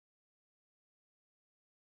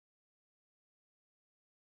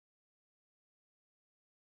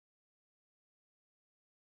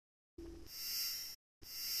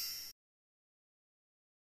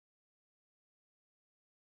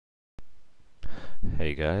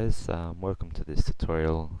Hey guys, welcome to this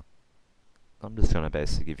tutorial. I'm just going to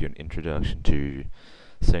basically give you an introduction to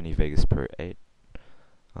Sony Vegas Pro 8.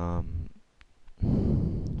 Um,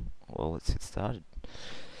 well, let's get started.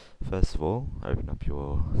 First of all, open up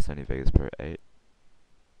your Sony Vegas Pro 8.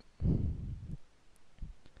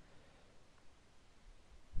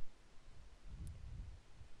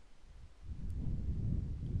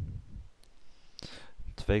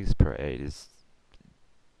 The Vegas Pro 8 is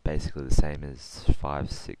basically the same as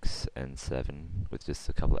 5, 6, and 7 with just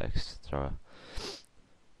a couple extra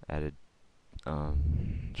added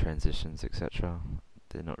transitions, etc.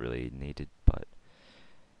 They're not really needed, but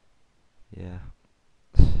yeah.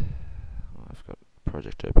 I've got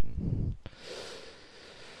project open.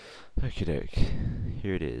 Okie doke,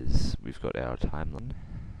 here it is. We've got our timeline.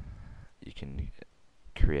 You can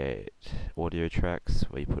create audio tracks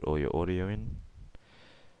where you put all your audio in.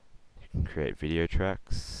 You can create video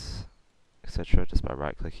tracks, etc. just by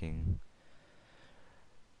right clicking.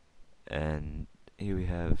 And here we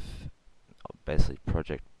have basically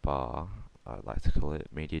project bar, I like to call it,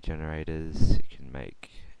 media generators. You can make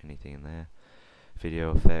anything in there.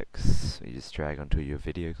 Video effects, you just drag onto your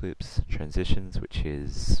video clips. Transitions, which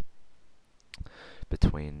is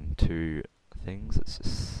between two things. Let's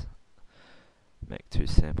just make two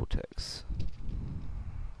sample texts.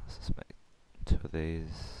 Let's just make two of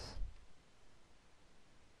these.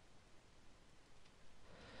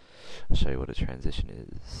 I'll show you what a transition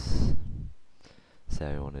is.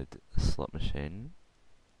 Say we wanted a slot machine.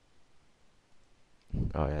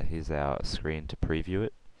 Oh yeah, here's our screen to preview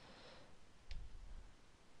it.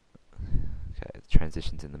 Okay, the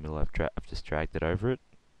transition's in the middle. I've just dragged it over it,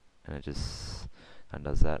 and it just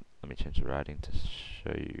undoes that. Let me change the writing to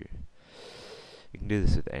show you. You can do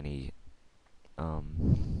this with any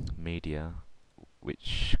media,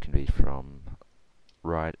 which can be from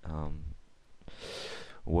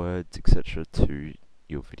words, etc., to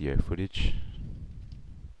your video footage.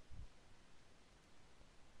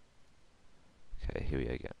 Okay, here we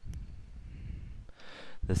go again.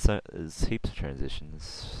 There's heaps of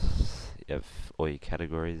transitions. You have all your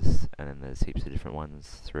categories, and then there's heaps of different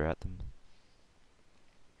ones throughout them.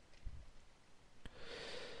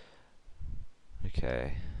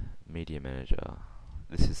 Okay, Media Manager.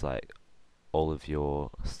 This is like all of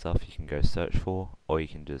your stuff you can go search for, or you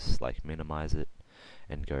can just like minimize it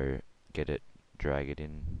and go get it, drag it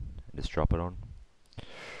in, and just drop it on.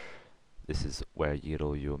 This is where you get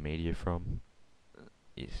all your media from.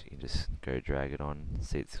 You can just go drag it on.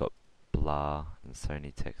 See, it's got Blah and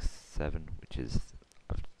Sony Text 7, which is,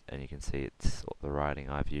 and you can see it's the writing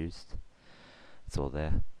I've used. It's all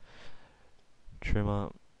there.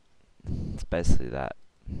 Trimmer, it's basically that.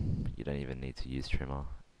 You don't even need to use Trimmer.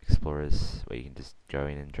 Explorers, where you can just go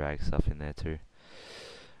in and drag stuff in there too.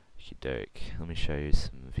 Okie doke. Let me show you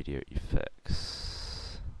some video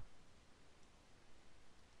effects.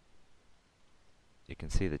 You can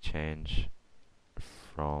see the change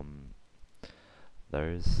from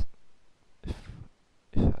those. If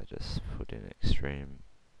I just put in extreme,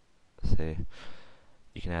 see,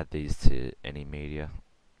 you can add these to any media.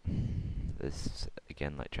 There's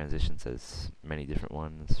again, like transitions, there's many different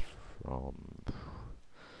ones from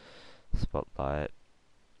Spotlight.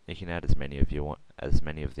 You can add as many of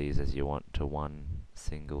these as you want to one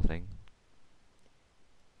single thing.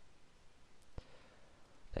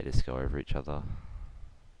 They just go over each other.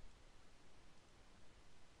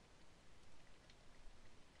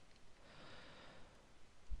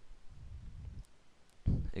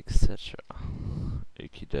 Etc.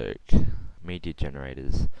 Okie doke. Media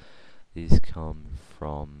generators. These come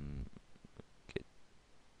from.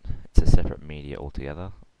 It's a separate media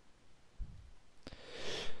altogether.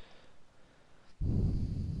 Okie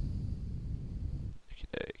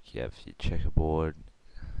doke. You have your checkerboard.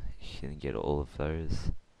 You can get all of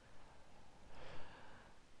those.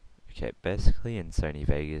 Okay, basically in Sony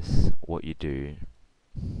Vegas, what you do,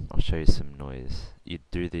 I'll show you some noise. You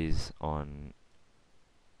do these on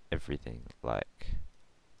everything, like,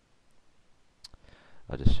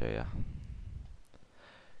 I'll just show you.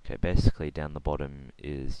 Okay, basically down the bottom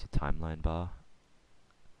is your timeline bar.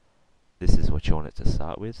 This is what you want it to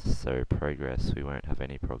start with, so progress, we won't have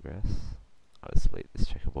any progress. I'll just delete this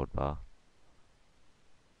checkerboard bar.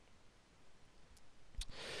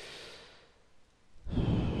 Where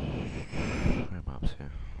am I up to?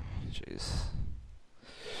 Jeez.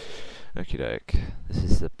 Okie doke. This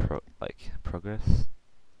is the progress.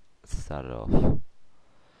 Let's start it off.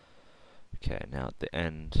 Okay, now at the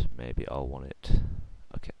end, maybe I'll want it.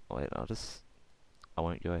 Okay, wait, I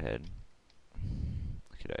won't go ahead.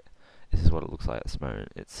 Okay, this is what it looks like at this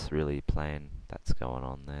moment. It's really plain. that's going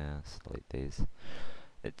on there. So delete these.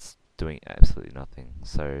 It's doing absolutely nothing,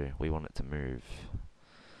 so we want it to move.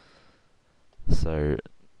 So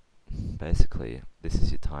basically, this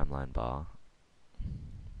is your timeline bar,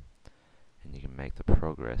 and you can make the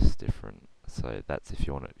progress different. So that's if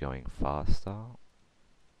you want it going faster,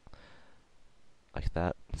 like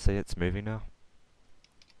that. See, it's moving now.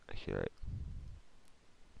 Okay.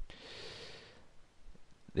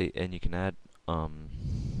 And you can add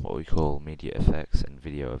what we call media effects and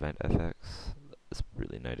video event effects. There's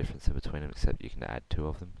really no difference in between them, except you can add two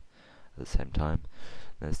of them at the same time.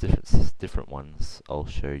 And there's different ones. I'll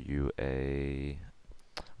show you a.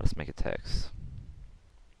 Let's make a text.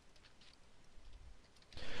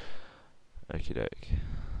 Okie doke.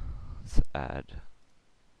 Let's add.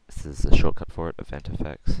 This is the shortcut for it, event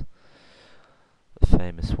effects. The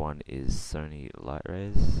famous one is Sony light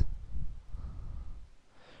rays.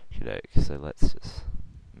 Okie doke. So let's just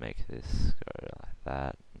make this go like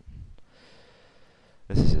that.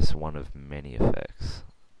 This is just one of many effects.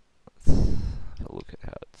 Let's have a look at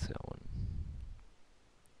how it's going.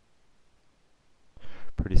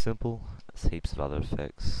 Pretty simple. There's heaps of other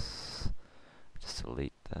effects. Just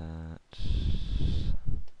delete that.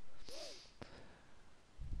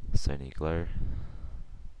 Sony glow.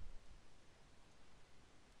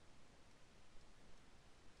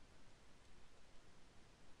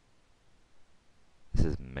 This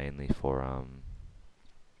is mainly for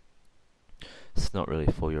it's not really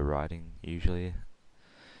for your writing usually.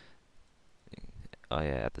 Oh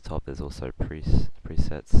yeah, at the top there's also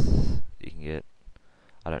presets you can get.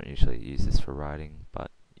 I don't usually use this for writing,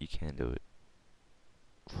 but you can do it.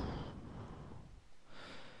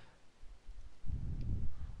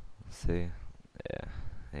 See? Yeah,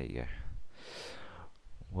 there you go.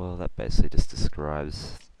 Well, that basically just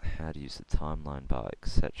describes how to use the timeline bar,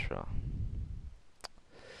 etc.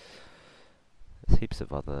 There's heaps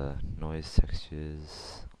of other noise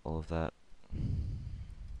textures, all of that.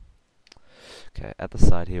 Okay, at the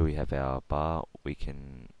side here we have our bar. We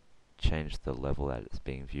can change the level that it's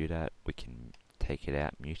being viewed at. We can take it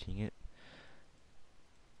out, muting it,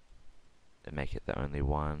 and make it the only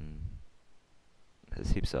one.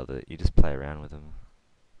 There's heaps of other, you just play around with them.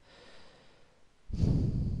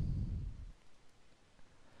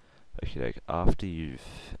 Okay, after you've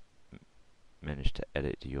managed to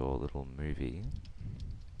edit your little movie,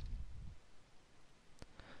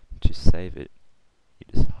 to save it, you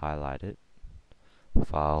just highlight it,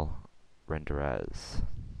 file, render as.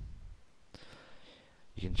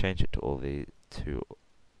 You can change it to all the two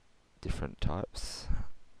different types.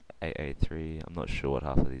 AA3, I'm not sure what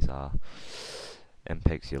half of these are.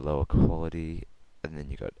 MPEG's your lower quality, and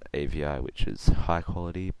then you got AVI, which is high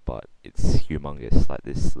quality, but it's humongous, like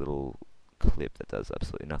this little clip that does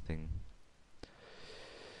absolutely nothing.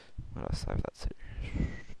 What did I save that to?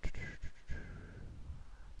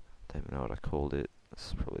 Don't even know what I called it.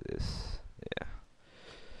 It's probably this. Yeah.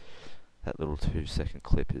 That little 2-second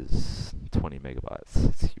clip is 20 megabytes.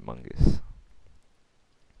 It's humongous.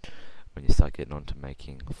 When you start getting onto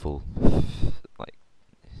making a full, like,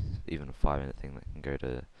 even a 5-minute thing that can go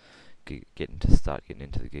to start getting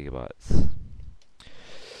into the gigabytes.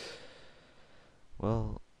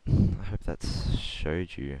 Well, I hope that's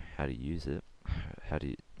showed you how to use it. How do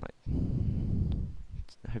you, like,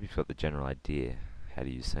 I hope you've got the general idea how to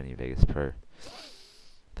use Sony Vegas Pro.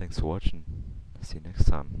 Thanks for watching. See you next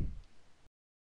time.